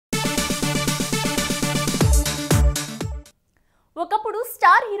ఒకప్పుడు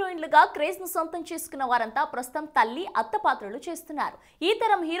స్టార్ హీరోయిన్లుగా క్రేజ్ ను సొంతం చేసుకున్న వారంతా ప్రస్తుతం తల్లి అత్త పాత్రలు చేస్తున్నారు. ఈ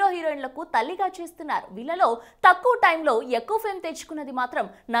తరం హీరో హీరోయిన్లకు తల్లిగా చేస్తున్నారు. వీళ్ళలో తక్కువ టైంలో ఎక్కువ ఫేమ్ తెచ్చుకున్నది మాత్రం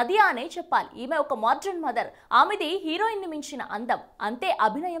నదియా అనే చెప్పాలి. ఈమె ఒక మోడ్రన్ మదర్. ఆమెది హీరోయిన్ ని మించిన అందం, అంతే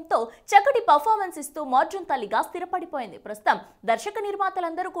అభినయంతో చక్కటి పర్ఫార్మెన్స్ ఇస్తూ మోడ్రన్ తల్లిగా స్థిరపడిపోయింది. ప్రస్తుతం దర్శక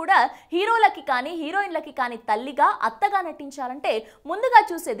నిర్మాతలందరూ కూడా హీరోలకి కానీ హీరోయిన్లకి కానీ తల్లిగా అత్తగా నటించాలంటే ముందుగా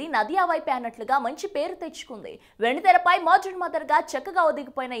చూసేది నదియా వైపే అన్నట్లుగా మంచి పేరు తెచ్చుకుంది. వెండితెరపై మోడ్రన్ మదర్ గా చక్కగా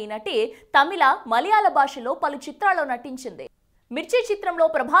ఒదిగిపోయిన ఈ నటి తమిళ, మలయాళ భాషలో పలు చిత్రాల్లో నటించింది. మిర్చి చిత్రంలో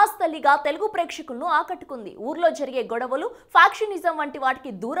ప్రభాస్ తల్లిగా తెలుగు ప్రేక్షకులను ఆకట్టుకుంది. ఊర్లో జరిగే గొడవలు, ఫ్యాక్షనిజం వంటి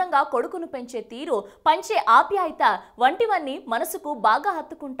వాటికి దూరంగా కొడుకును పెంచే తీరు, పంచే ఆప్యాయత వంటివన్నీ మనసుకు బాగా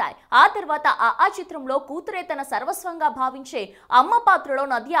హత్తుకుంటాయి. ఆ తర్వాత ఆ చిత్రంలో కూతురే తన సర్వస్వంగా భావించే అమ్మ పాత్రలో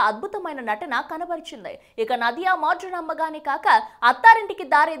నదియా అద్భుతమైన నటన కనబరిచింది. ఇక నదియా మోడ్రన్ అమ్మగానే కాక అత్తారింటికి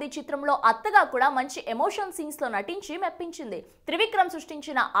దారేది చిత్రంలో అత్తగా కూడా మంచి ఎమోషన్ సీన్స్ లో నటించి మెప్పించింది. త్రివిక్రమ్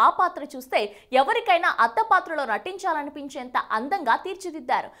సృష్టించిన ఆ పాత్ర చూస్తే ఎవరికైనా అత్త పాత్రలో నటించాలనిపించేంత అందంగా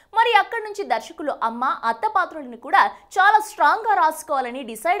తీర్చిదిద్దారు. మరి అక్కడి నుంచి దర్శకులు అమ్మ, అత్త పాత్రలను కూడా చాలా స్ట్రాంగ్ గా రాసుకోవాలని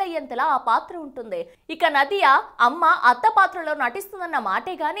డిసైడ్ అయ్యేంతలా ఆ పాత్ర ఉంటుంది. ఇక నదియా అమ్మ, అత్త పాత్రలో నటిస్తుందన్న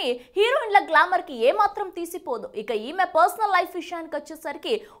మాటే గానీ హీరోయిన్ల గ్లామర్ కి ఏమాత్రం తీసిపోదు. ఇక ఈమె పర్సనల్ లైఫ్ విషయానికి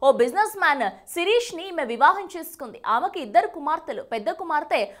వచ్చేసరికి ఓ బిజినెస్ మ్యాన్ శిరీష్ ని ఈమె వివాహం చేసుకుంది. ఆమెకి 2 కుమార్తెలు. పెద్ద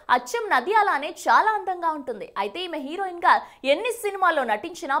కుమార్తె అచ్చం నదియాలానే చాలా అందంగా ఉంటుంది. అయితే ఈమె హీరోయిన్ గా ఎన్ని సినిమాల్లో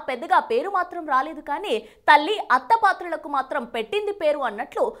నటించినా పెద్దగా పేరు మాత్రం రాలేదు. కానీ తల్లి, అత్త పాత్రలకు మాత్రం పెట్టింది పేరు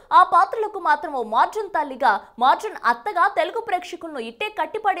అన్నట్లు ఆ పాత్రలకు మాత్రం ఓ మోడ్రన్ తల్లిగా, మోడ్రన్ అత్తగా తెలుగు ప్రేక్షకులను ఇట్టే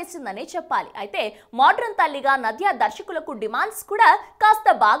కట్టిపడేసిందనే చెప్పాలి. అయితే మోడ్రన్ తల్లిగా నదియా దర్శకులకు డిమాండ్స్ కూడా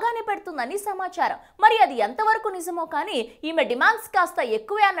కాస్త బాగానే పెడుతుందని సమాచారం. మరి అది ఎంతవరకు నిజమో కానీ ఈమె డిమాండ్స్ కాస్త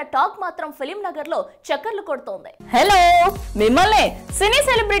ఎక్కువే అన్న టాక్ మాత్రం ఫిలిం నగర్ లో చక్కర్లు కొడుతోంది. హలో, మిమ్మల్ని సినీ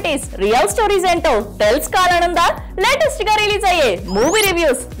సెలబ్రిటీస్ రియల్ స్టోరీస్ ఏంటో తెలుసుకోవాలనుందా? లేటెస్ట్ గా రిలీజ్ అయ్యే మూవీ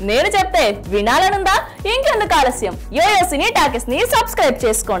రివ్యూస్ నేను చెప్తే వినాలనుందా? ఇంకెందుకు ఆలస్యం, యోయో సినీ టాకీస్ ని సబ్స్క్రైబ్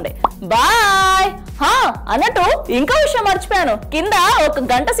చేసుకోండి. బాయ్. అన్నట్టు ఇంకో విషయం మర్చిపోయాను, కింద ఒక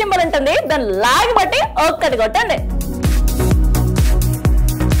గంట సింబల్ ఉంటుంది, దాన్ని లాగి బట్టి ఒక్కటి కొట్టండి.